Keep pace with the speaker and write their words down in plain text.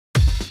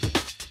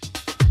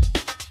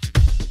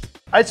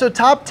All right, so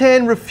top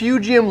 10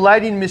 refugium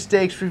lighting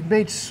mistakes. We've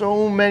made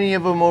so many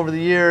of them over the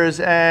years,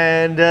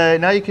 and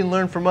now you can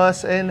learn from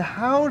us and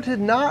how to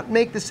not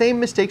make the same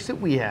mistakes that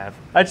we have.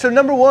 All right, so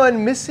number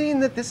one, missing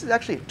that this is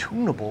actually a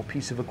tunable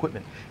piece of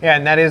equipment. Yeah,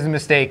 and that is the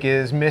mistake,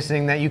 is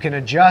missing that you can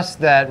adjust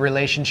that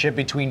relationship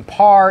between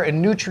par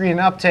and nutrient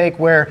uptake,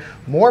 where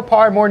more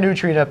par, more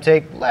nutrient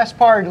uptake, less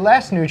par,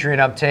 less nutrient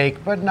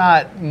uptake, but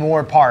not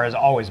more par is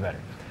always better.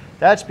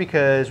 That's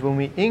because when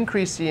we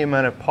increase the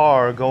amount of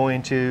par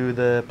going to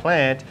the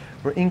plant,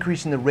 we're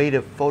increasing the rate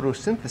of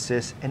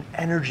photosynthesis and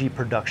energy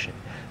production.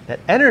 That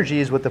energy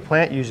is what the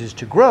plant uses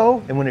to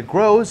grow, and when it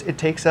grows, it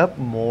takes up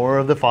more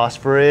of the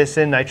phosphorus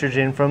and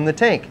nitrogen from the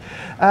tank.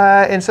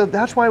 And so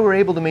that's why we're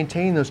able to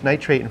maintain those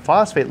nitrate and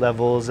phosphate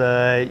levels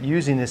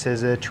using this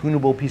as a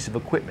tunable piece of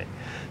equipment.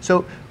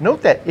 So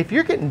note that if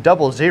you're getting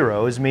double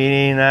zeros,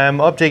 meaning I'm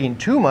uptaking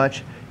too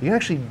much, you can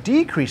actually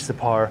decrease the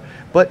par.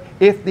 But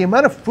if the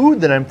amount of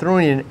food that I'm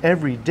throwing in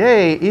every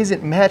day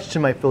isn't matched to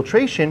my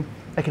filtration,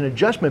 I can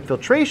adjust my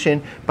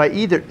filtration by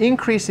either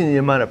increasing the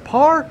amount of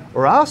par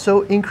or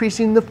also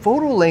increasing the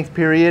photo length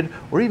period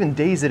or even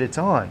days that it's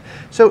on.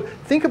 So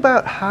think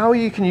about how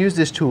you can use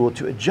this tool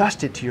to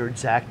adjust it to your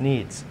exact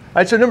needs. All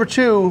right, so number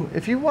two,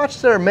 if you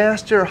watched our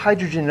master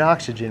hydrogen and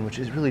oxygen, which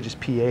is really just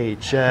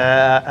pH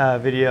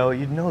video,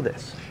 you'd know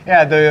this.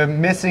 Yeah, the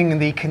missing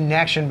the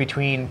connection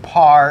between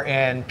par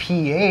and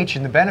pH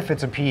and the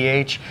benefits of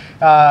pH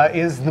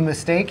is the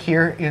mistake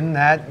here, in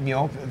that, you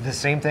know, the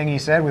same thing you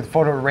said with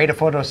rate of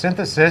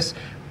photosynthesis,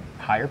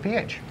 higher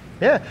pH.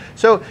 Yeah,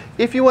 so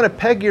if you want to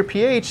peg your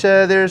pH,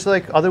 there's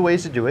like other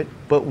ways to do it,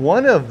 but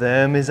one of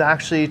them is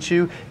actually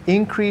to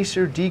increase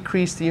or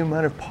decrease the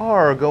amount of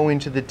par going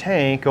to the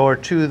tank or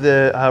to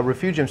the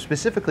refugium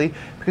specifically,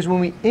 because when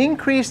we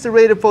increase the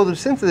rate of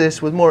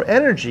photosynthesis with more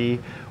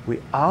energy, we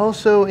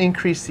also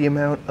increase the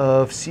amount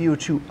of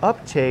CO2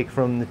 uptake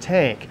from the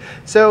tank.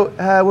 So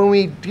when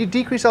we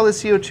decrease all the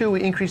CO2,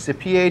 we increase the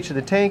pH of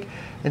the tank,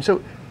 and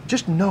so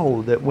just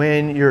know that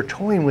when you're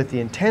toying with the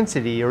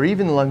intensity or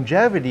even the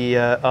longevity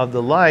of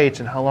the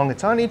lights and how long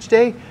it's on each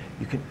day,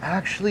 you can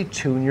actually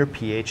tune your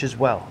pH as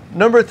well.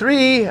 Number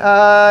three,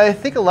 I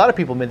think a lot of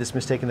people made this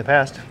mistake in the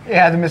past.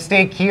 Yeah, the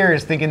mistake here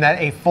is thinking that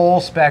a full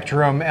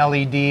spectrum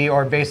LED,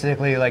 or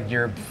basically like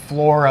your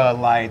Flora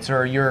lights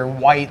or your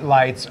white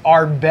lights,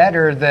 are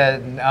better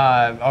than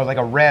or like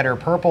a red or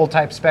purple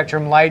type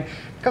spectrum light,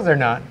 because they're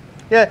not.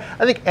 Yeah,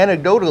 I think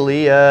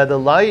anecdotally, the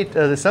light,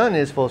 the sun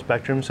is full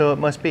spectrum, so it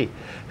must be.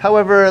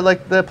 However,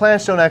 like, the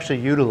plants don't actually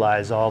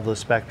utilize all the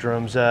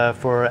spectrums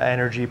for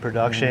energy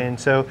production.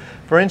 So,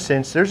 for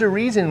instance, there's a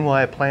reason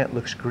why a plant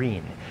looks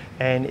green,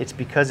 and it's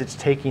because it's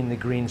taking the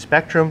green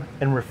spectrum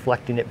and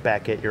reflecting it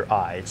back at your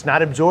eye. It's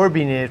not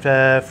absorbing it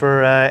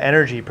for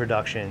energy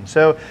production.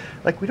 So,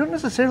 like, we don't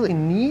necessarily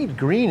need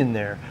green in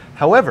there.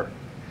 However,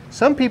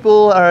 some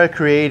people are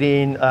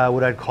creating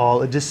what I'd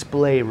call a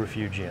display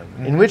refugium,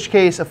 in which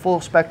case a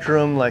full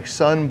spectrum like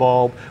sun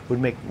bulb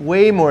would make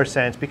way more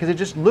sense because it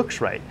just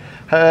looks right.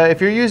 If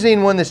you're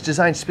using one that's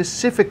designed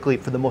specifically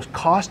for the most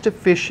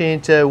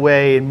cost-efficient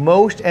way and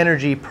most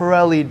energy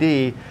per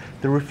LED,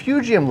 the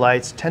refugium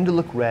lights tend to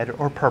look red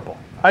or purple.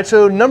 All right,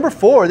 so number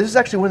four, this is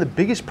actually one of the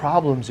biggest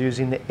problems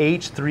using the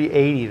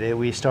H380 that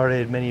we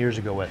started many years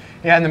ago with.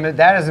 Yeah, and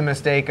that is a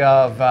mistake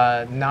of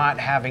not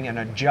having an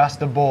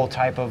adjustable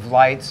type of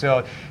light.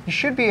 So you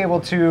should be able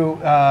to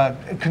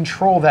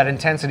control that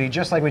intensity,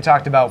 just like we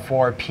talked about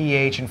for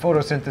pH and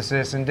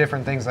photosynthesis and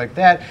different things like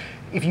that.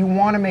 If you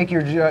want to make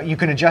you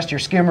can adjust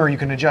your skimmer, you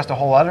can adjust a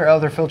whole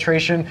other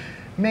filtration.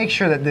 Make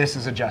sure that this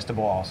is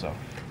adjustable also.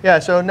 Yeah,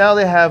 so now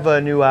they have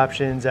new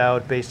options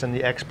out based on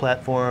the X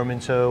platform,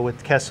 and so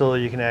with Kessel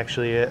you can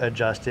actually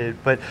adjust it,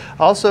 but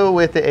also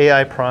with the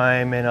AI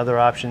Prime and other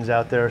options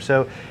out there.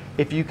 So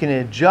if you can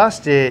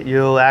adjust it,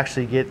 you'll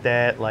actually get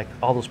that, like,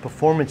 all those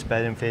performance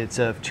benefits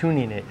of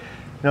tuning it.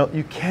 Now,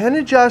 you can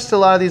adjust a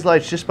lot of these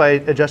lights just by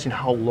adjusting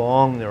how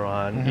long they're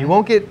on. You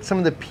won't get some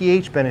of the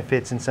pH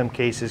benefits in some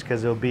cases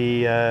because they'll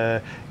be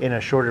in a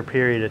shorter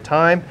period of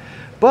time.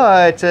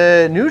 But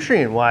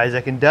nutrient-wise,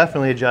 I can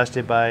definitely adjust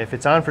it by, if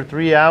it's on for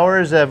 3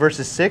 hours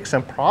versus 6,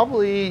 I'm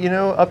probably,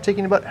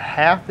 uptaking about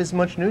half as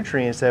much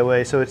nutrients that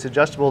way, so it's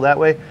adjustable that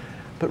way.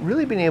 But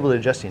really being able to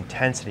adjust the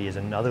intensity is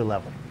another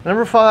level.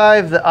 Number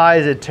five, the eye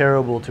is a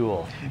terrible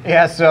tool.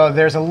 Yeah, so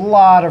there's a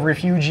lot of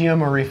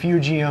refugium or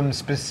refugium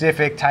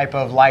specific type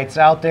of lights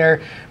out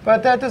there,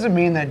 but that doesn't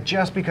mean that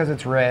just because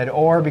it's red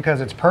or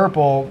because it's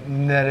purple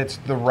that it's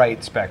the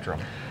right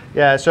spectrum.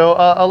 Yeah, so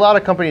a lot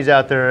of companies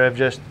out there have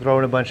just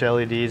thrown a bunch of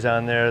LEDs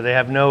on there. They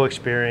have no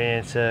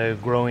experience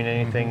growing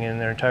anything in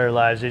their entire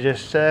lives. They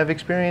just have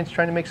experience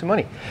trying to make some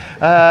money.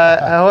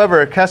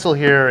 However, Kessel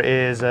here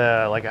is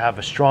have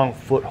a strong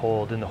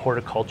foothold in the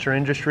horticulture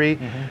industry,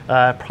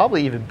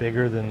 probably even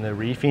bigger than the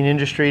reefing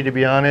industry, to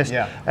be honest.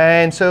 Yeah.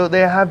 And so they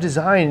have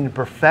designed and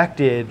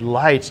perfected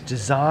lights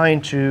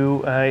designed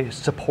to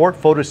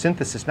support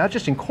photosynthesis, not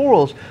just in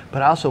corals,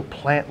 but also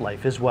plant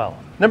life as well.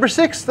 Number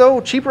 6,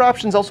 though, cheaper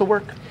options also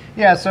work.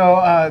 Yeah,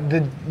 so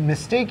the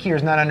mistake here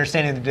is not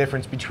understanding the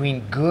difference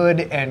between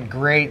good and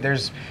great.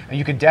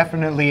 You can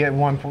definitely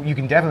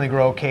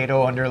grow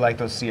chaeto under like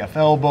those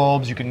CFL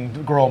bulbs. You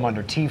can grow them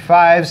under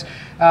T5s.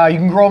 You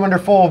can grow them under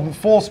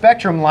full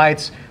spectrum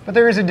lights. But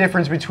there is a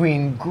difference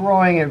between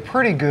growing it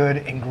pretty good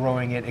and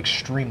growing it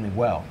extremely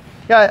well.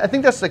 Yeah, I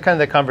think that's the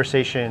kind of the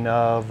conversation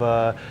of,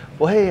 well,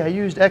 hey, I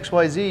used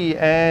XYZ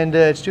and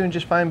it's doing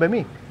just fine by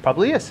me.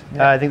 Probably is.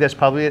 Yeah. I think that's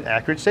probably an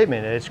accurate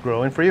statement. It's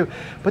growing for you.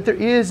 But there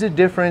is a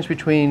difference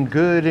between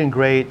good and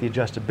great, the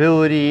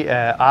adjustability,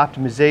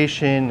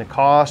 optimization, the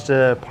cost,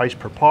 price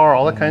per par,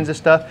 all that kinds of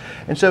stuff.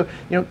 And so,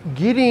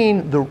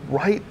 getting the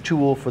right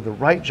tool for the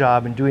right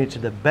job and doing it to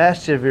the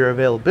best of your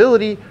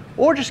availability,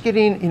 or just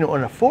getting an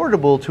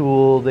affordable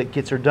tool that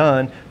gets her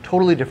done,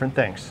 totally different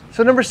things.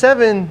 So number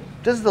 7,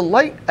 does the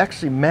light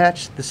actually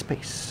match the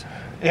space?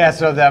 Yeah,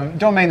 so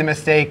don't make the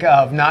mistake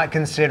of not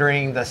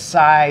considering the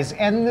size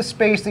and the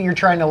space that you're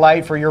trying to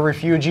light for your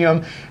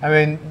refugium. I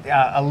mean,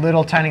 a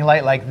little tiny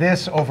light like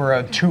this over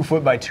a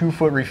 2-foot by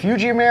 2-foot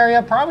refugium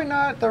area, probably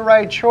not the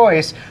right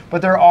choice,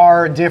 but there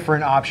are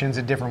different options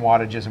at different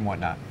wattages and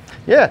whatnot.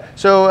 Yeah,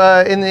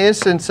 so in the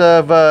instance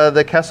of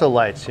the Kessel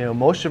lights,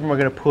 most of them are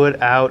going to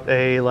put out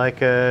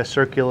a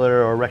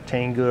circular or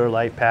rectangular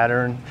light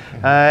pattern,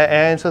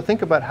 and so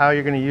think about how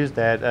you're going to use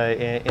that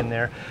in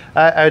there.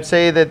 I would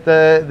say that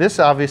this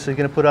obviously is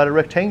going to put out a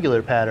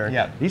rectangular pattern.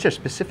 Yeah. These are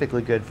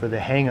specifically good for the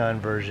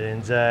hang-on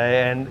versions,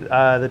 and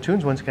the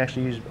Tunes ones can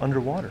actually use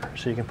underwater,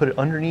 so you can put it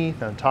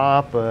underneath, on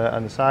top,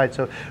 on the side.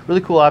 So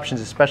really cool options,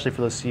 especially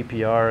for those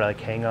CPR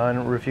like hang-on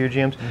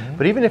refugiums.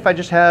 But even if I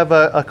just have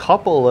a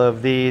couple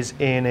of these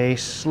in a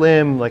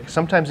slim, like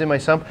sometimes in my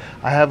sump,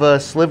 I have a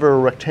sliver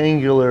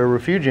rectangular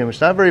refugium.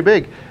 It's not very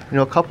big.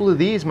 A couple of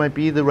these might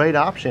be the right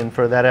option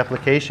for that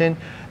application.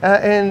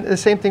 And the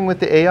same thing with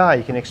the AI.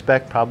 You can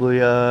expect probably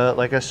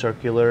like a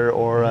circular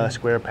or a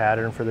square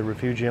pattern for the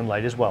refugium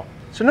light as well.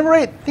 So number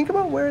 8, think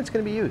about where it's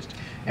going to be used.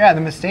 Yeah,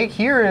 the mistake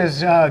here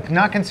is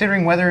not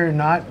considering whether or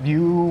not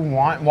you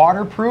want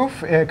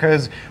waterproof,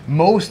 because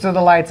most of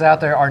the lights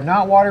out there are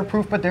not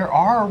waterproof, but there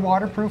are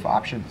waterproof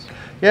options.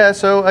 Yeah,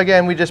 so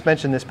again, we just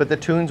mentioned this, but the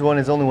Tunes one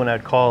is the only one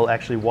I'd call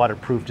actually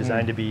waterproof,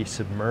 designed to be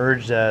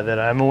submerged, that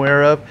I'm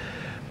aware of.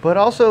 But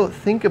also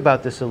think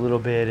about this a little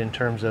bit in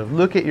terms of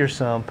look at your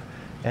sump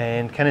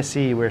and kind of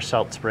see where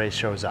salt spray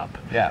shows up.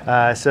 Yeah.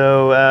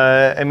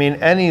 I mean,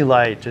 any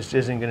light just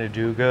isn't going to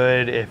do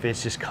good if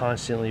it's just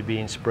constantly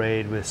being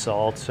sprayed with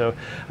salt. So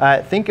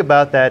think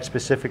about that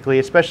specifically,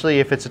 especially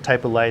if it's a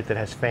type of light that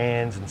has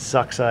fans and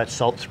sucks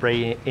salt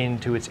spray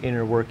into its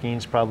inner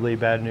workings, probably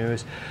bad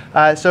news.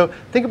 So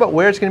think about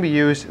where it's going to be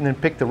used and then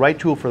pick the right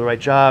tool for the right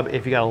job.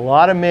 If you got a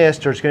lot of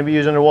mist or it's going to be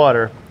used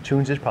underwater,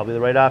 Tunes is probably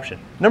the right option.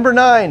 Number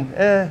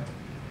 9.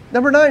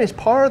 Number 9, is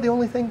par the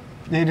only thing?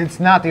 It's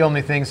not the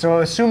only thing.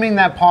 So assuming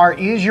that par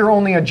is your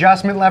only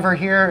adjustment lever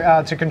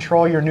here to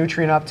control your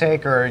nutrient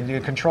uptake or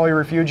control your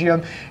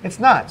refugium, it's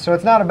not. So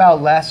it's not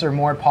about less or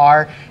more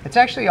par. It's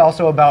actually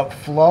also about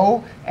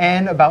flow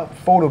and about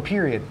photo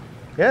period.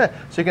 Yeah,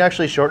 so you can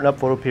actually shorten up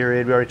photo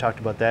period. We already talked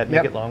about that.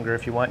 Make it longer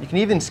if you want. You can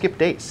even skip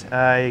days.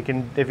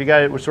 If you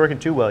got it's working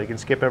too well, you can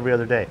skip every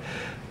other day.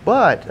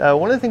 But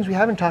one of the things we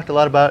haven't talked a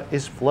lot about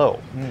is flow.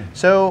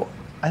 So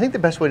I think the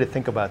best way to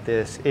think about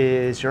this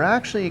is you're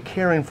actually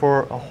caring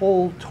for a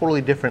whole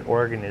totally different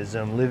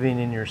organism living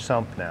in your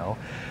sump now.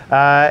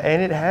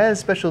 And it has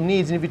special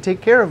needs, and if you take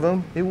care of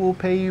them, it will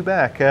pay you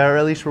back, or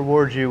at least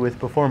reward you with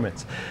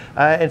performance.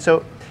 And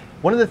so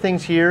one of the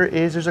things here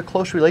is there's a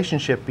close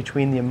relationship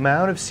between the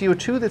amount of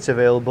CO2 that's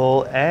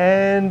available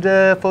and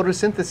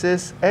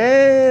photosynthesis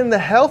and the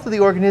health of the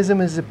organism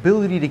and its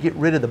ability to get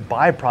rid of the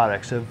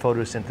byproducts of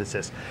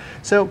photosynthesis.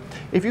 So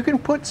if you can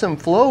put some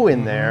flow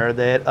in there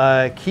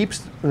that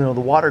keeps the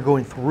water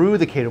going through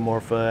the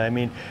chaetomorpha, I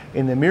mean,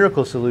 in the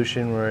miracle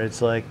solution where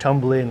it's like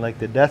tumbling like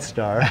the Death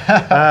Star,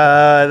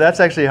 that's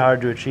actually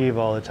hard to achieve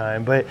all the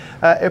time. But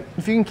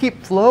if you can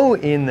keep flow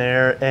in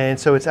there, and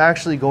so it's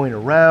actually going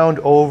around,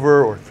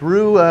 over, or through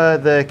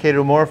the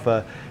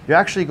chaetomorpha, you're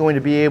actually going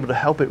to be able to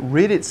help it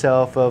rid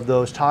itself of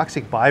those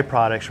toxic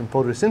byproducts from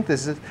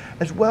photosynthesis,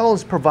 as well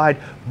as provide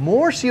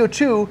more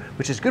CO2,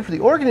 which is good for the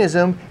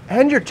organism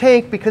and your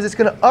tank, because it's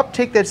going to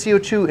uptake that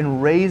CO2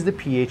 and raise the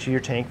pH of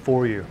your tank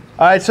for you.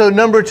 All right, so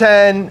number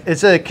 10,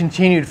 it's a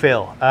continued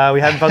fail.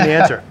 We haven't found the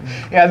answer.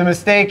 Yeah, the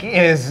mistake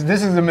is,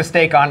 this is a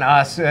mistake on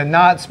us,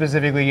 not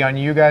specifically on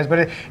you guys,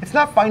 but it's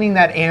not finding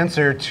that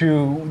answer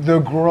to the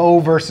grow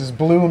versus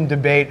bloom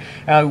debate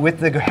with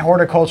the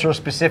horticultural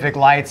specific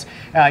lights.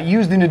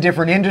 Used in a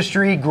different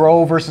industry,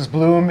 grow versus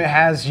bloom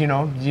has,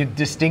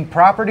 distinct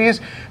properties,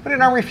 but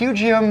in our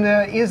refugium,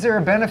 is there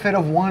a benefit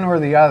of one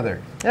or the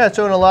other? Yeah,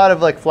 so in a lot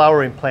of like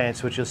flowering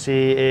plants, what you'll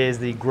see is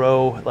the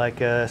grow,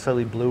 like a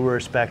slightly bluer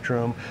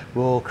spectrum,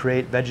 will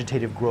create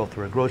vegetative growth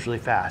where it grows really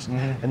fast.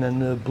 And then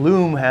the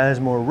bloom has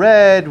more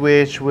red,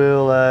 which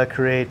will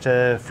create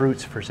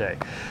fruits per se.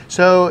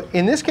 So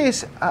in this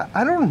case,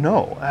 I don't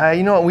know.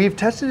 You know, we've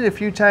tested it a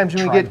few times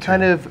and we get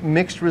kind of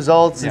mixed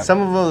results, and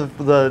some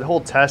of the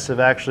whole tests have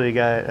actually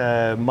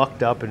got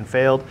mucked up and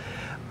failed.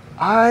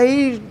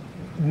 I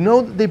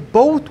know that they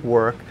both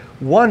work.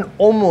 One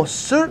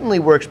almost certainly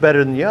works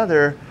better than the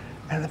other,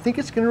 and I think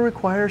it's going to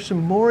require some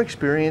more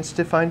experience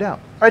to find out.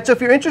 All right, so if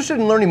you're interested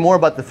in learning more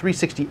about the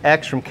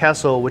 360X from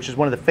Kessel, which is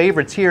one of the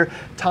favorites here,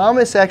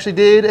 Thomas actually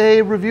did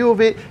a review of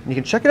it, and you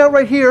can check it out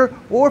right here,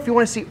 or if you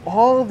want to see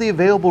all of the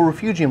available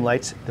Refugium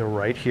lights, they're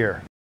right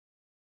here.